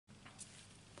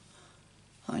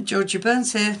Hi, Georgie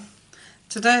Burns here.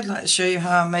 Today I'd like to show you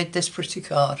how I made this pretty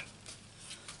card.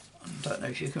 I don't know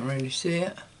if you can really see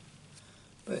it,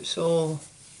 but it's all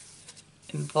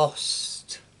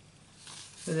embossed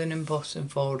with an embossing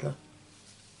folder.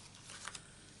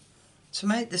 To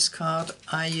make this card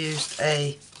I used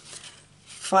a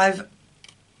 5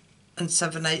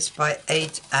 7/8 by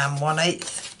 8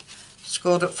 1/8,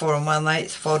 scored at 4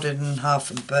 1/8, folded in half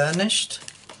and burnished.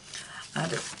 I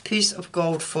had a piece of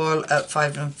gold foil at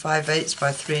 5 5/8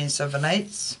 by 3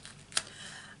 7/8.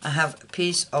 I have a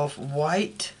piece of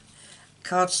white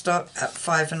cardstock at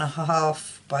 5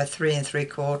 1/2 by 3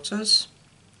 3/4.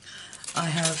 I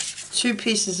have 2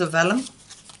 pieces of vellum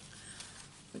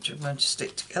which I'm going to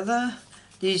stick together.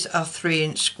 These are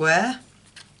 3-inch square,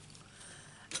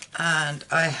 and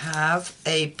I have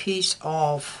a piece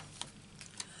of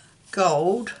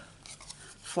gold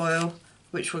foil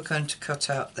which we're going to cut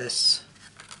out this.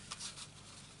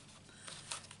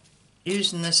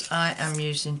 Using this, I am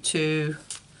using 2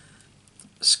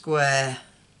 square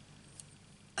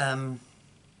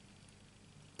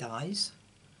dies,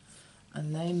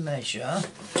 and they measure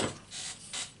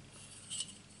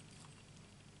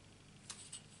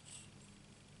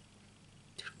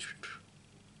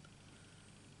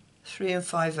 3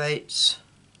 5/8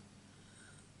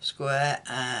 square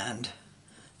and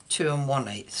 2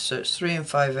 1/8. So it's 3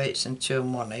 5/8 and 2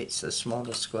 1/8, the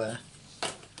smaller square.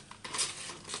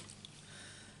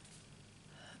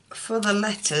 For the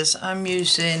letters, I'm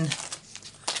using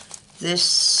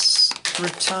this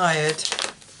retired,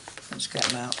 let's get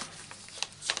them out,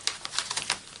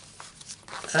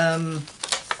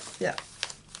 yeah,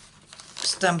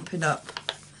 Stampin' Up.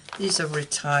 These are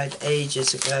retired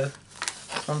ages ago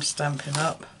from Stampin'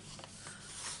 Up.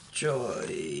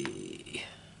 Joy.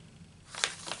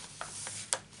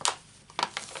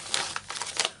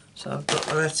 So I've got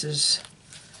the letters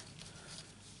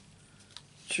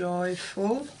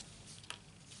Joyful,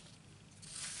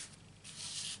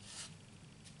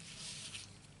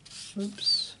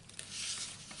 oops,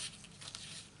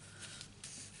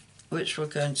 which we're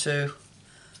going to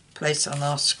place on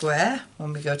our square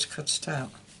when we go to cut it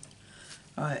out.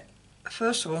 Right,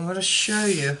 first of all I'm going to show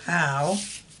you how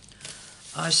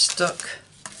I stuck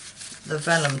the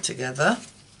vellum together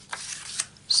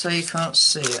so you can't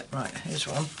see it. Right, here's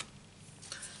one.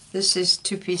 This is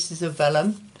 2 pieces of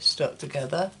vellum stuck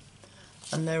together,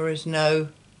 and there is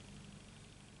no,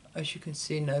 as you can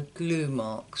see, no glue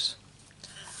marks.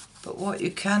 But what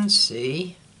you can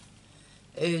see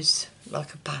is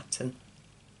like a pattern.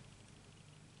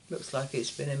 Looks like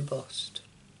it's been embossed,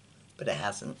 but it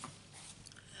hasn't.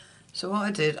 So what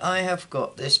I did, I have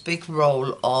got this big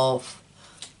roll of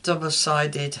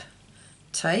double-sided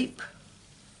tape.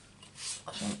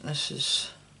 I think this is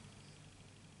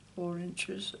 4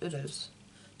 inches, it is,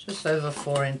 just over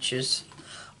 4 inches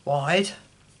wide,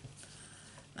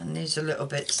 and these are little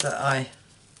bits that I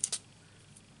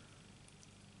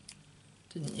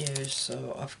didn't use,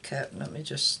 so I've kept. Let me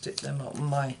just stick them on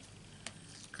my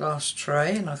glass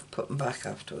tray and I can put them back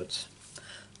afterwards.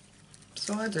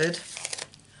 So I did,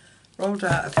 rolled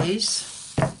out a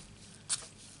piece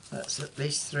that's at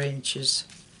least 3 inches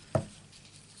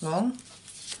long,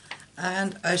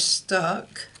 and I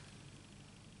stuck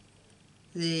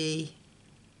the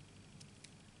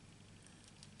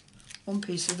one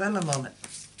piece of vellum on it,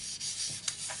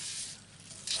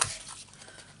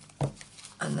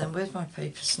 and then with my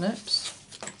paper snips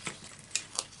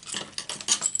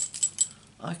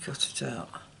I cut it out.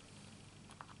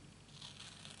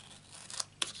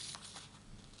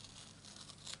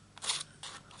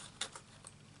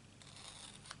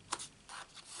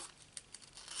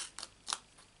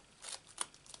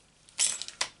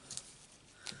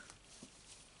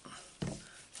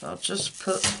 I'll just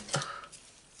put,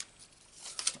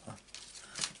 oh,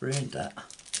 ruined that,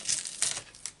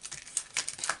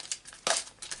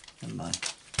 never mind.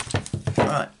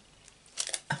 Right,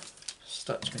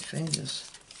 stuck to my fingers.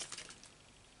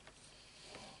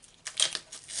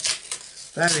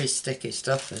 Very sticky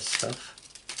stuff, this stuff.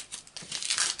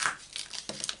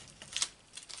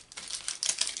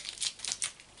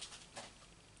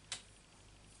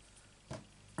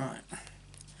 Right,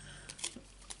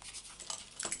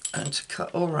 and to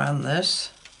cut all around this,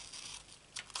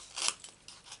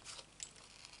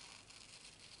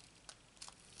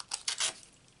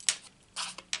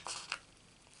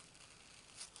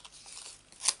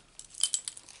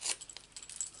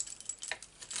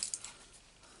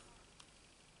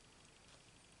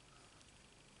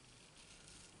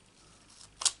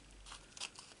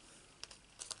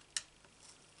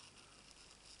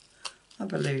 I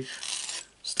believe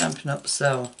Stampin' Up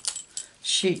sell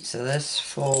sheets of this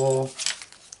for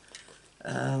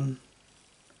die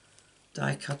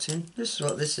cutting. This is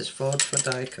what this is for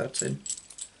die cutting.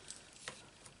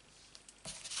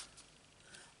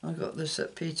 I got this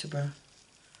at Peterborough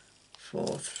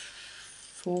for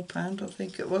 £4 I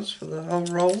think it was for the whole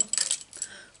roll,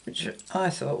 which I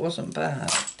thought wasn't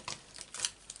bad.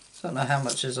 Don't know how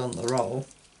much is on the roll.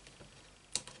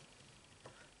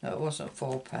 No, it wasn't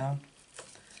 £4.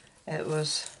 It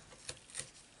was,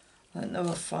 I think they were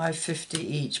 £5.50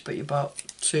 each, but you bought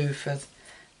 2 for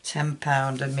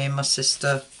 £10, and me and my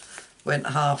sister went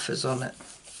halfers on it.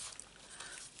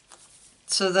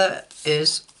 So that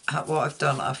is what I've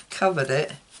done. I've covered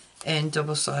it in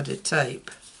double-sided tape.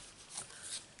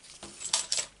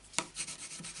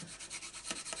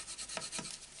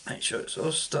 Make sure it's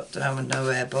all stuck down with no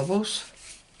air bubbles.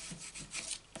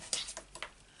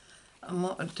 And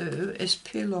what I do is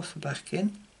peel off the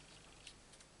backing.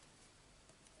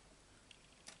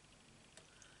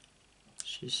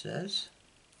 She says,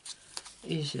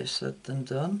 easier said than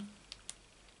done.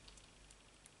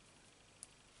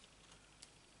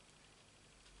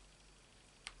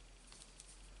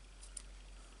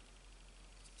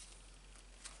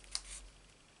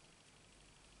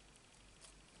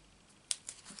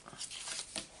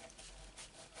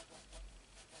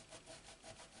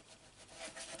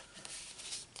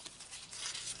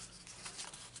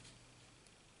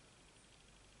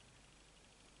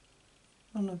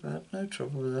 Oh, not bad, no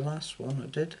trouble with the last one I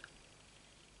did.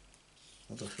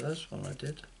 Or the first one I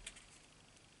did.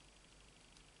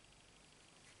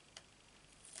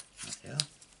 There you are.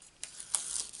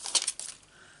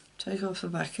 Take off the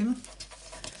backing.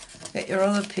 Get your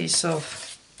other piece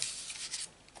of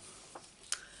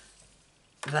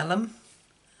vellum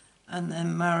and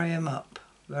then marry them up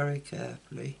very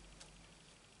carefully,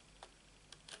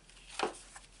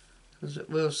 because it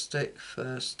will stick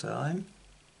first time.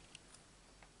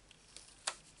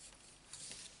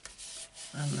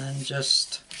 And then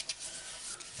just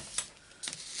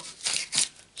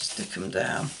stick them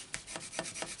down.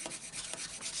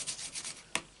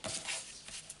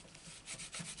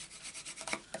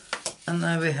 And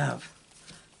there we have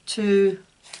 2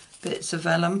 bits of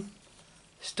vellum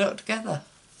stuck together,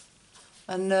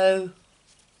 and no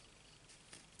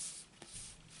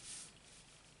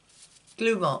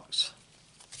glue marks.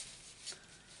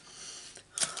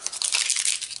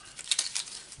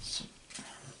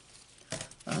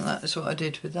 And that is what I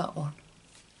did with that one.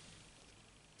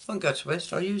 Won't go to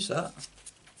waste, I'll use that.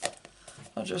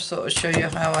 I just thought I'd show you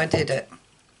how I did it.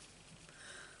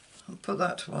 I'll put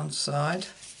that to one side.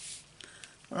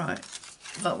 Right,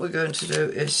 what we're going to do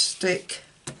is stick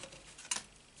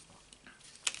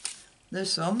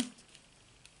this on.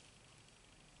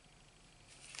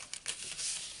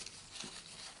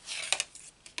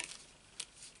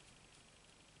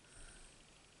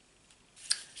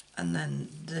 And then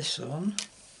this on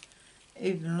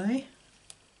evenly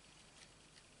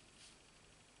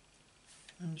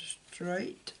and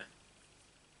straight.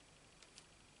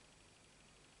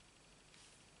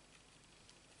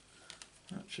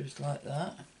 Just like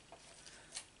that.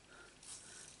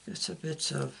 Get a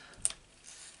bit of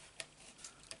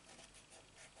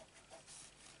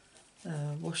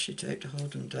washi tape to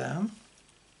hold them down.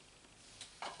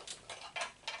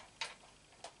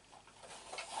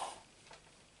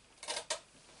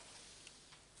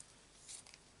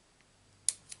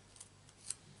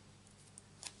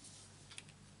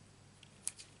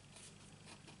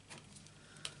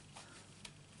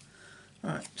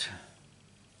 Right.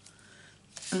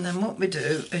 And then what we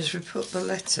do is we put the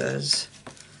letters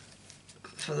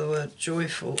for the word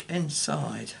joyful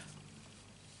inside.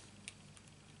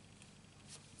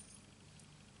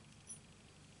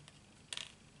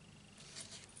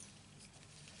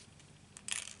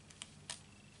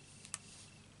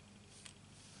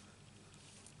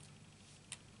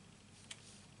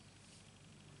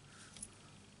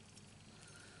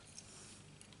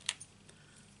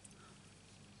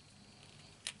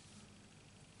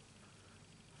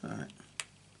 Right.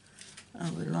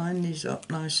 And we line these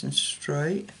up nice and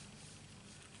straight.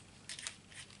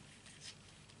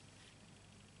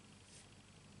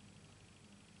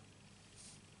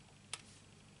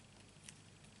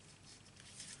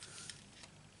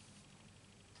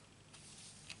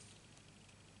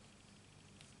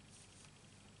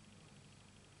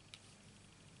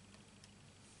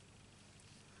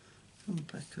 Come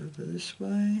back over this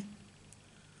way.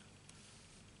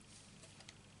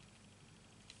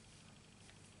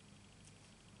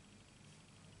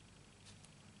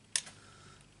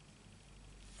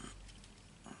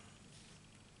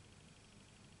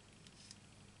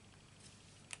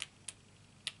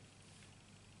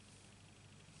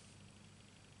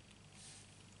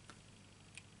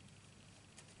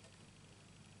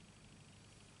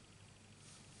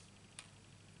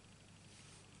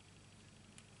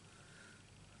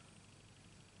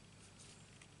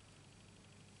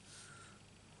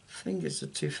 fingers are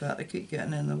too fat, they keep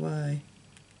getting in the way.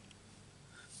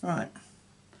 Right,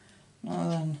 now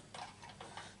then,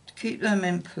 to keep them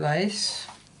in place,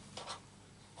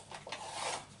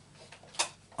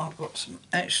 I've got some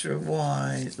extra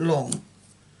wide, long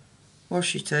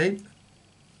washi tape,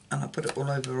 and I put it all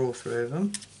over all three of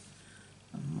them.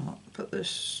 And I'll put this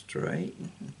straight.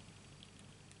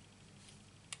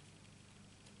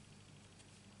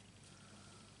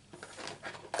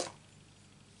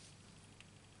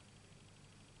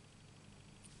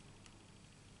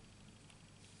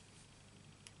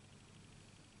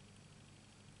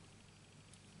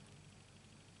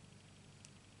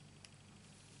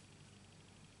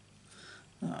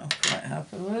 That I'm quite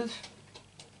happy with.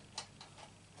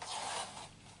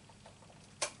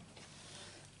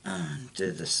 And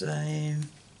do the same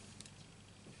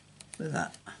with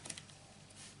that.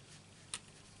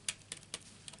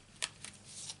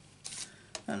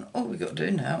 And all we've got to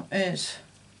do now is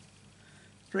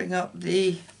bring up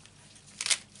the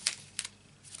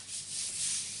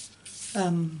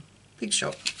big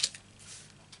shot.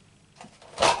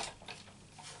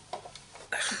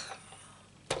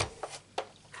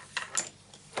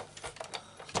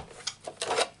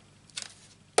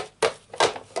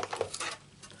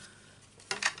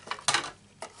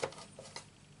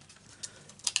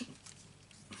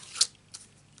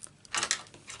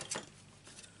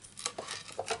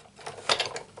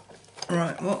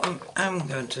 Right, what I'm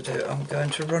going to do, I'm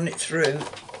going to run it through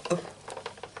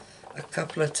a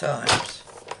couple of times,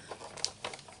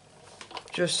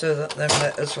 just so that them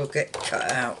letters will get cut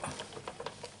out.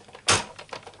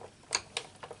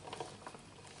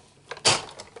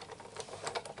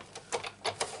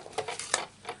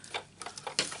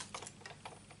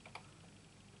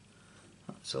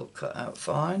 That's all cut out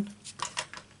fine.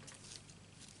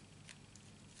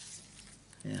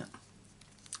 Yeah.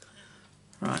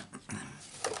 Right.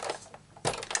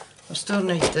 I still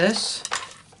need this,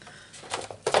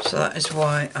 so that is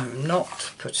why I'm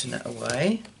not putting it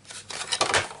away.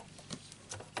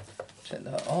 Take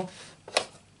that off.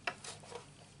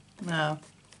 Now,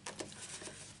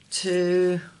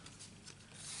 to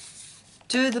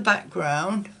do the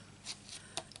background,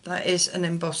 that is an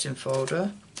embossing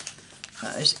folder.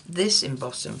 That is this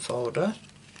embossing folder.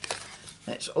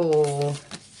 It's all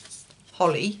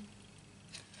holly.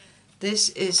 This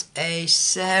is a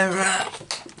Sarah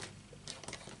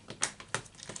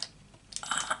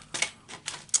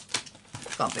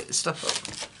can't pick the stuff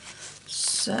up.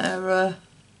 Sarah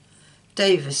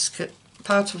Davis,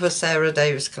 part of a Sarah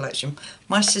Davis collection.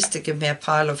 My sister gave me a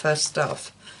pile of her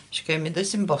stuff. She gave me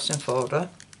this embossing folder.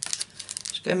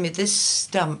 She gave me this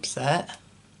stamp set.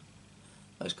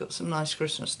 It's got some nice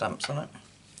Christmas stamps on it.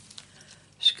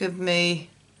 She gave me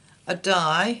a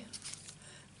die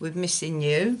with Missing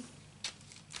You.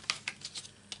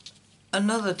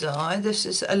 Another die, this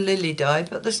is a lily die,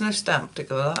 but there's no stamp to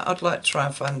go with that. I'd like to try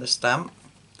and find the stamp.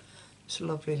 It's a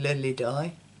lovely lily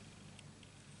die.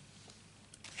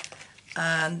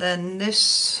 And then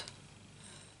this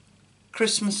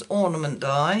Christmas ornament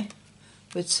die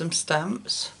with some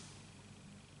stamps.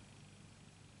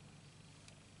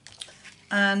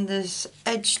 And this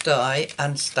edge die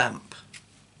and stamp.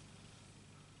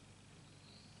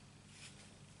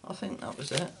 I think that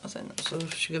was it. I think that's all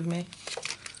she gave me.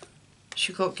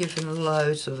 She got given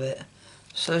loads of it,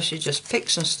 so she just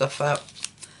picked some stuff out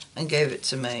and gave it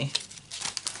to me.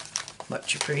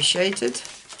 Much appreciated.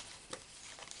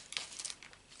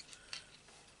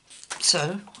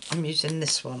 So I'm using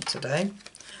this one today.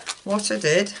 What I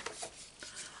did,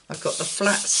 I've got the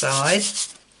flat side,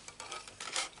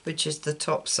 which is the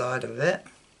top side of it.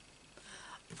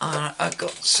 I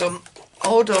got some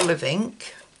old olive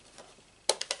ink,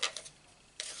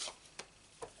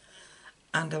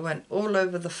 and I went all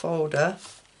over the folder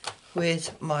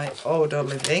with my old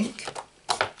olive ink.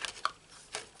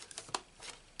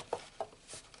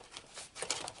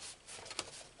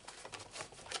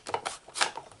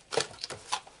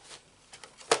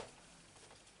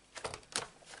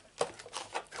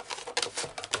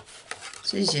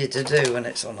 It's easier to do when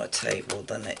it's on a table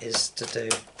than it is to do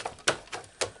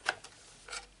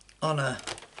on a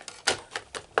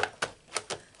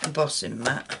embossing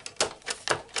mat.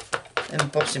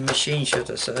 Embossing machine,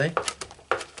 should I say.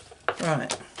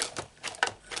 Right,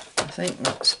 I think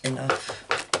that's enough.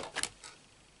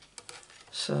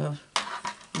 So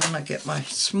then I get my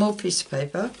small piece of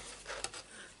paper,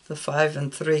 the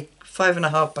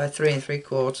 5.5 by 3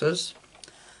 3/4,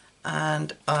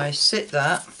 and I sit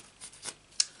that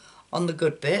on the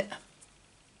good bit,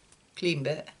 clean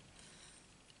bit,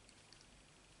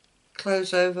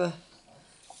 close over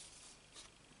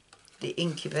the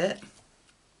inky bit,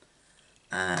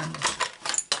 and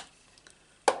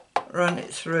run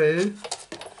it through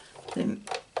the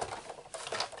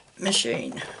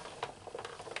machine.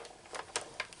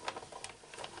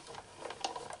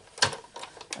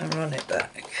 And run it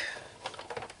back.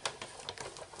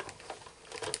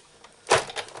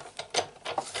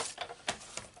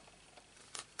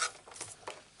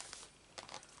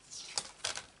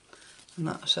 And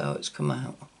that's how it's come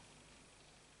out.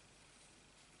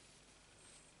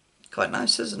 Quite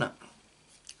nice, isn't it?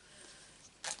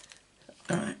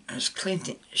 Alright, let's clean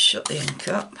it, shut the ink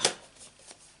up.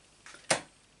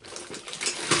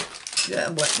 Get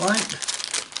a wet wipe.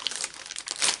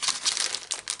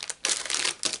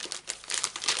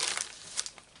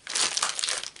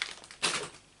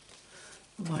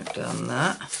 Wipe down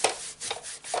that.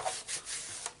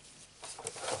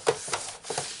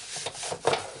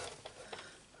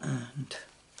 And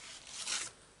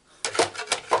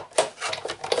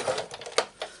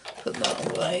put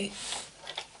that away.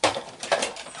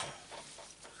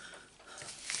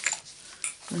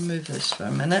 Remove this for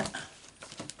a minute.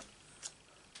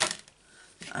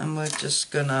 And we're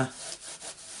just gonna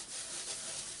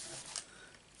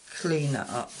clean it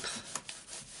up.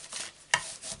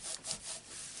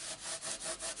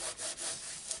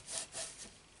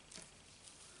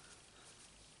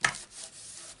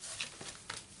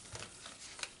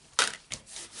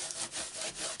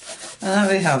 And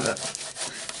there we have it.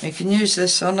 You can use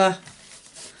this on a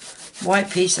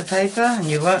white piece of paper and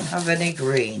you won't have any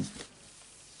green.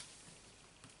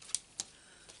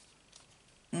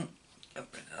 Get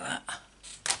rid of that.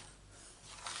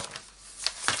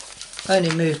 I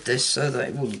only moved this so that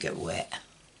it wouldn't get wet.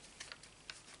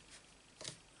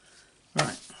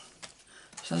 Right,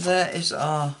 so there is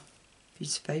our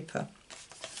piece of paper.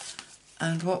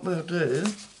 And what we'll do,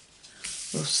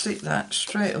 we'll stick that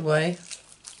straight away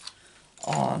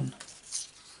on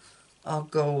our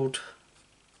gold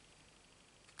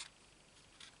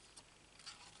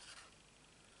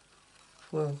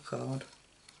foil card.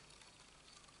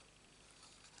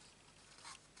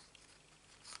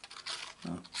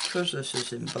 Now, because this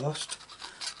is embossed,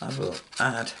 I will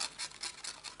add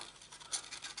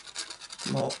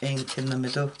more ink in the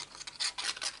middle.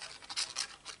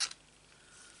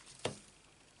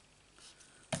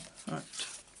 Right.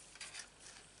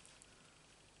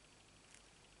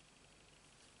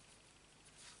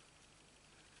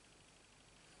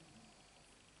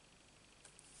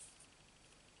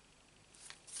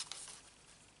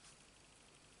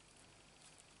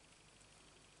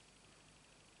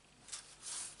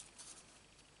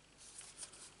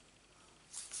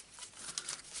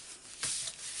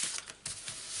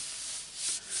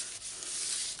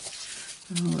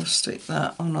 And we'll stick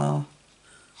that on our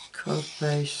card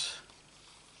base.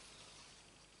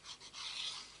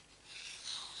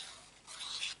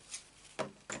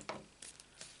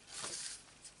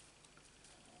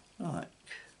 Like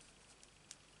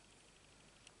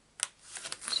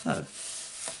so.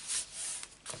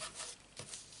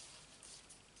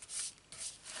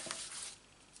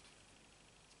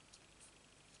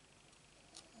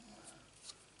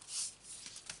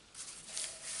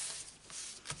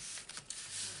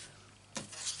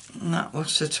 And that will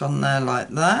sit on there like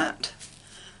that.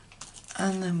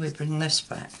 And then we bring this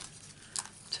back,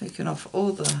 taking off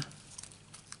all the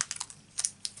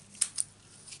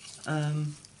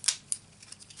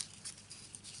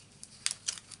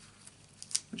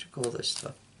what do you call this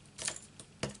stuff?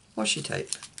 Washi tape.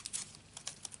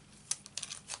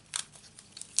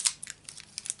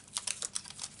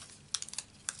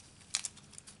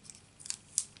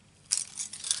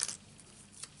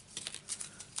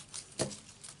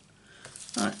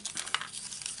 Right.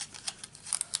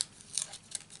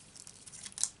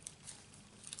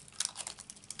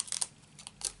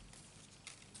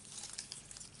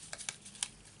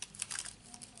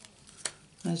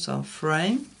 There's our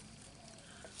frame,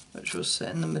 which will sit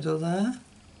in the middle there.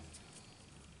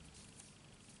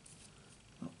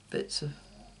 Got bits of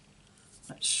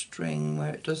that string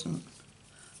where it doesn't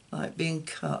like being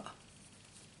cut.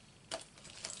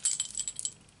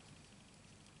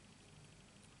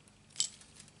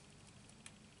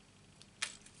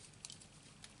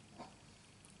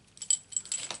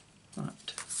 Right.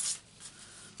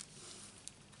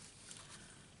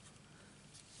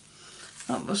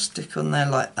 That will stick on there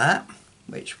like that,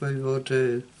 which we will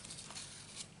do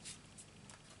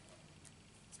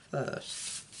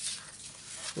first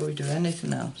before we do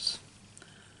anything else.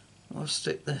 We'll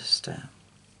stick this down.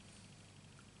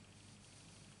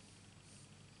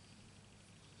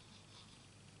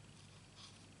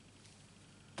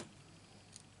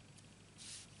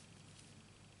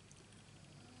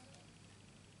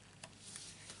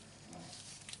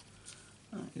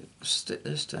 stick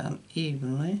this down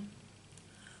evenly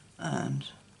and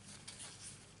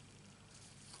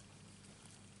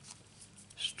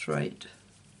straight.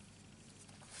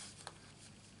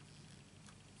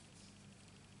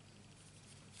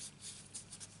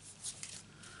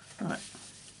 Right.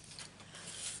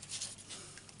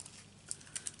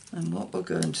 And what we're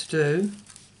going to do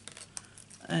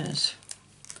is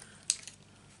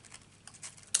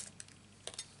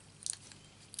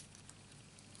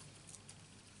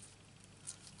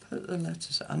put the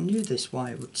letters. I knew this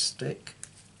way would stick.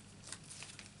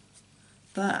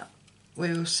 That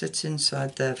will sit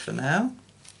inside there for now,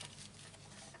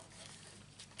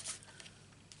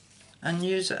 and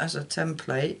use it as a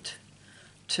template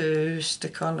to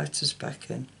stick our letters back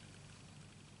in.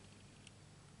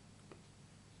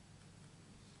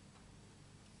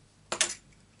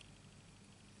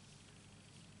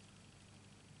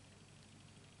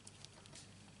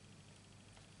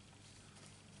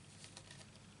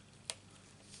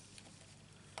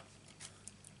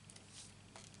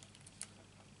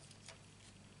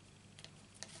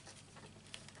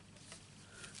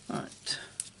 Right,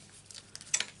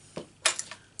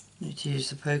 need to use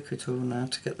the poker tool now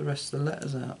to get the rest of the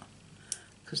letters out,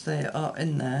 because they are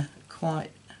in there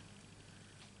quite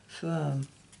firm.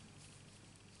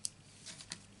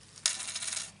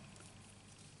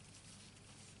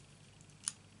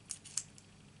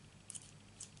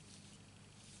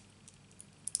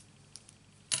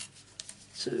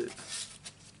 Two.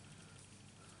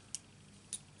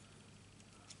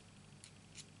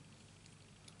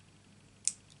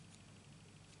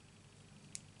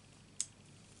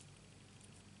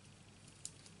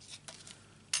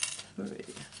 Three.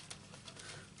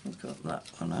 I've got that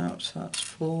one out, so that's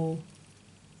 4.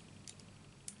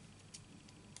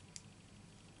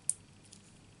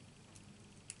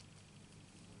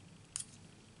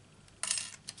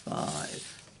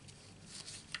 5.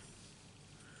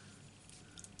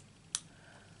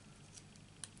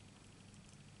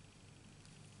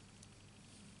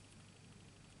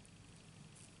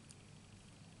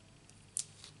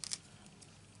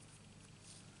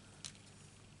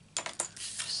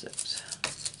 6.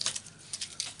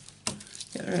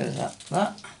 Get rid of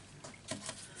that.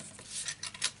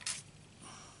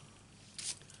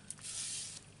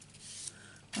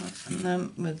 Right, and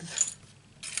then with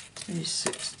these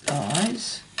 6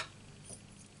 dies,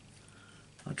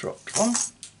 I dropped one,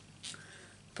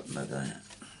 put them over there.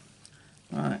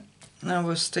 Right, now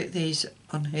we'll stick these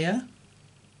on here.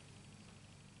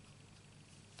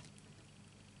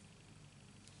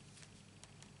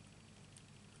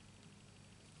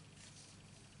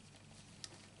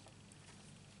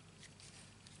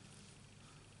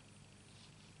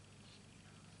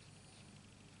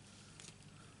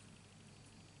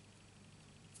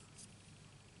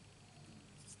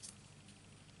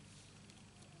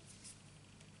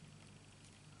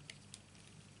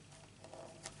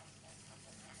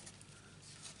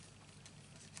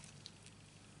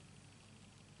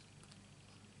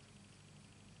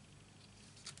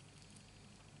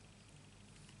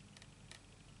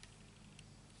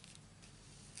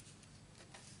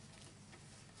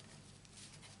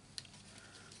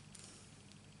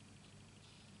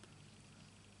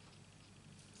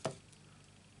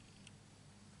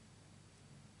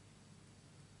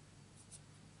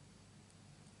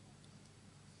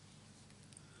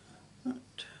 Right.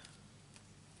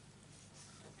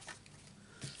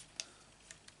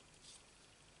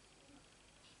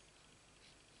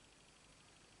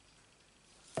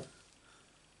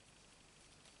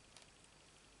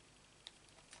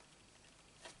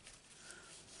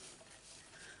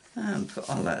 And put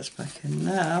our letters back in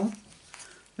now.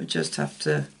 We just have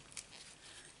to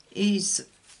ease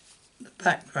the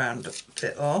background a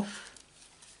bit off.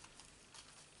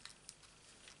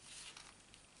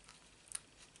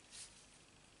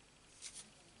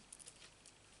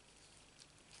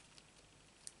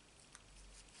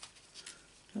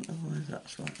 Don't know why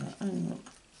that's like that. Hang on.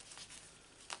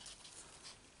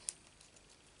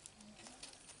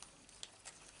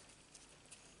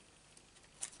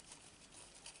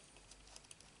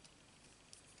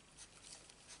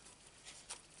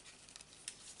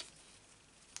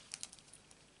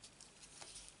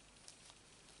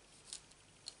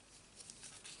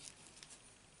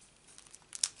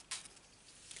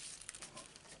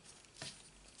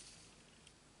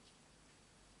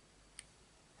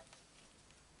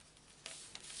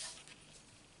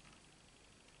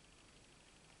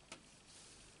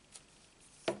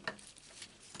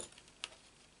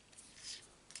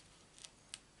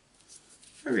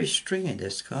 Very stringy,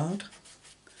 this card.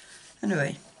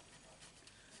 Anyway,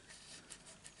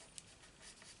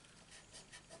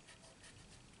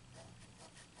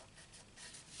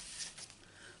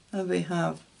 and we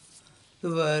have the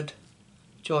word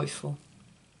joyful,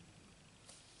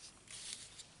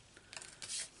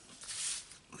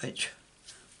 which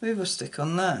we will stick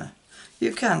on there.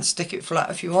 You can stick it flat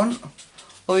if you want.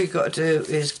 All you've got to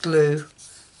do is glue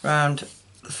round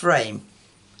the frame.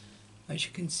 As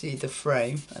you can see, the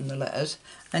frame and the letters,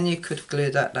 and you could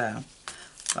glue that down.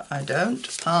 But I don't.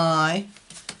 I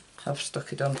have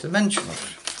stuck it on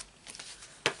dimensionals.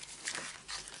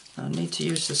 I need to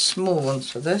use the small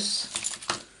ones for this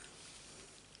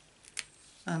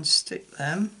and stick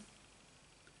them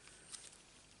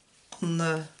on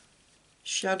the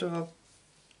shadow of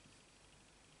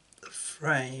the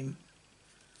frame.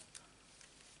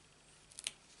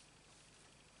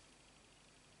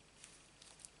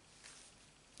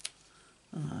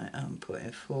 I am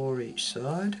putting 4 each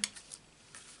side.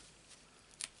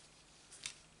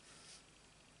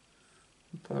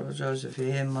 Apologise if you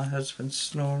hear my husband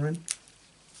snoring.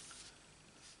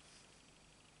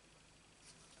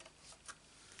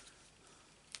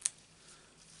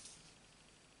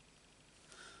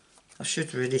 I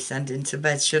should really send him to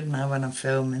bed, shouldn't I, when I'm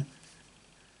filming?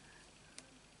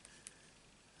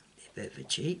 Be a bit of a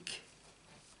cheek.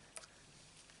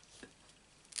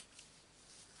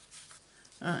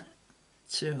 Right,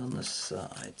 2 on the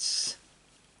sides.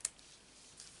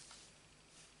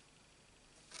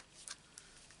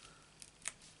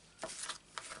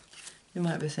 You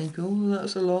might be thinking, oh,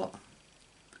 that's a lot.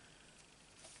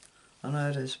 I know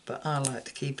it is, but I like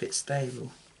to keep it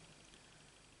stable.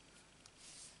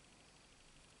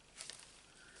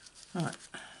 Right.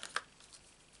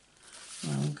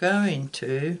 I'm going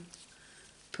to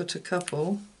put a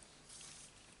couple.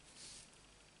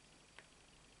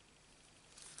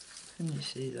 Can you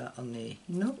see that on the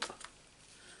nope?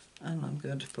 And I'm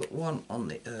going to put one on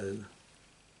the O.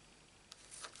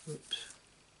 Oops.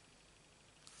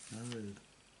 No. You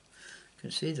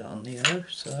can see that on the O,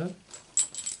 so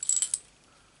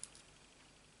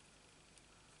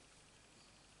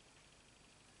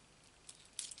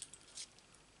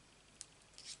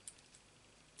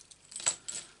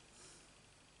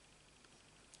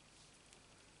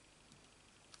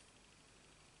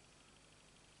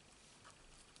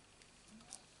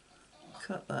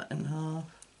cut that in half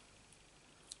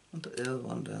and put the other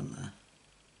one down there.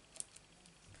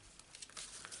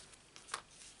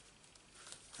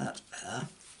 That's better.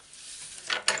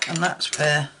 And that's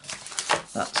where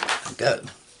that's going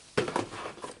to go.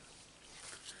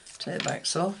 Take the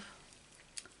backs off.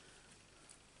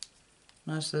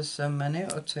 As there's so many,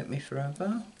 it'll take me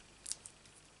forever.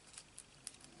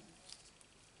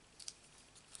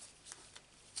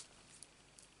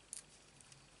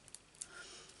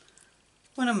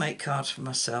 When I make cards for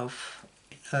myself,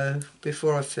 you know,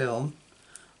 before I film,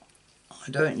 I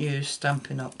don't use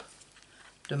Stampin' Up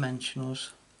dimensionals.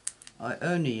 I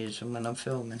only use them when I'm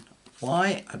filming.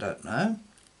 Why? I don't know.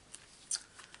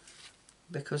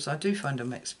 Because I do find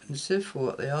them expensive for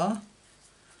what they are.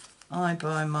 I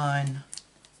buy mine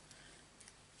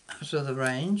out of the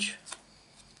range.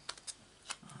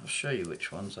 I'll show you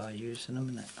which ones I use in a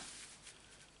minute.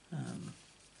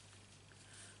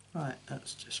 Right,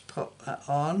 let's just pop that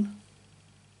on.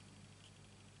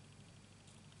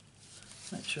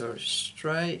 Make sure it's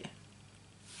straight.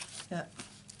 Yep.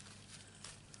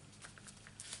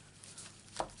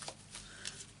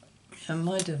 And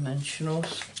my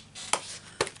dimensionals,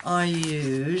 I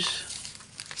use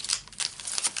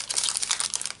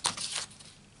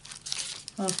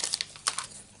that's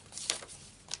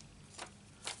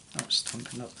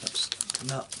Stampin' Up, that's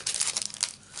Stampin' Up.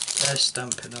 They're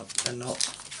Stampin' Up, they're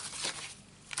not.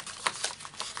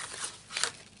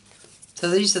 So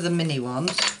these are the mini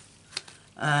ones,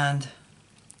 and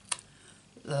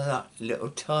they're that little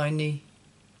tiny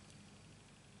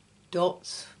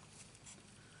dots.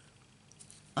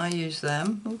 I use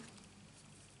them.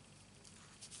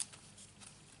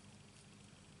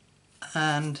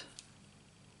 And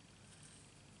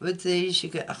with these you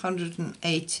get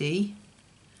 180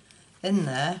 in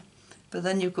there, but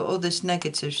then you've got all this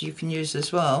negatives you can use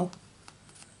as well,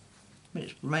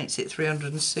 which makes it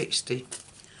 360.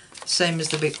 Same as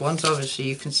the big ones. Obviously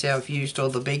you can see I've used all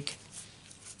the big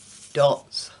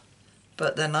dots,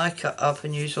 but then I cut up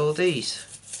and use all these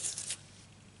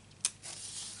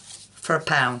for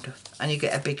 £1, and you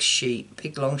get a big sheet,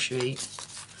 big long sheet.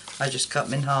 I just cut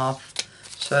them in half,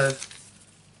 so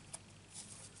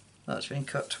that's been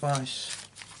cut twice.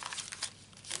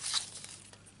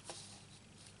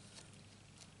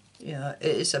 Yeah,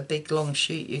 it is a big long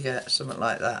sheet you get, something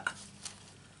like that,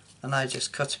 and I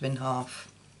just cut them in half.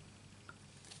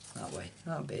 That way,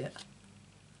 that'll be it.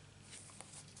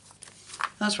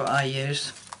 That's what I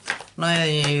use. And I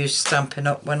only use Stampin'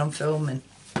 Up when I'm filming.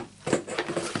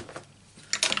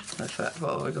 In fact,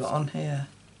 what have we got on here?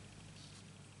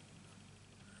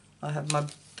 I have my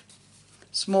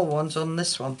small ones on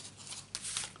this one.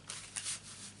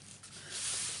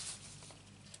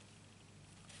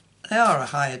 They are a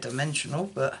higher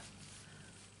dimensional, but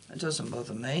it doesn't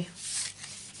bother me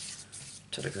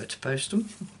till I go to post them.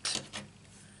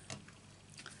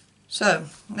 So,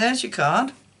 there's your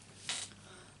card.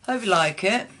 Hope you like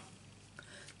it.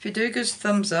 If you do, give us a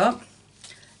thumbs up.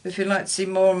 If you'd like to see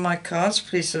more of my cards,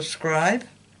 please subscribe.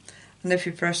 And if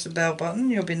you press the bell button,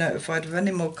 you'll be notified of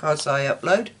any more cards I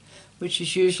upload, which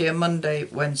is usually a Monday,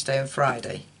 Wednesday and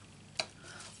Friday.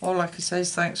 All I can say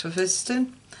is thanks for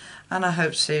visiting, and I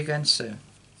hope to see you again soon.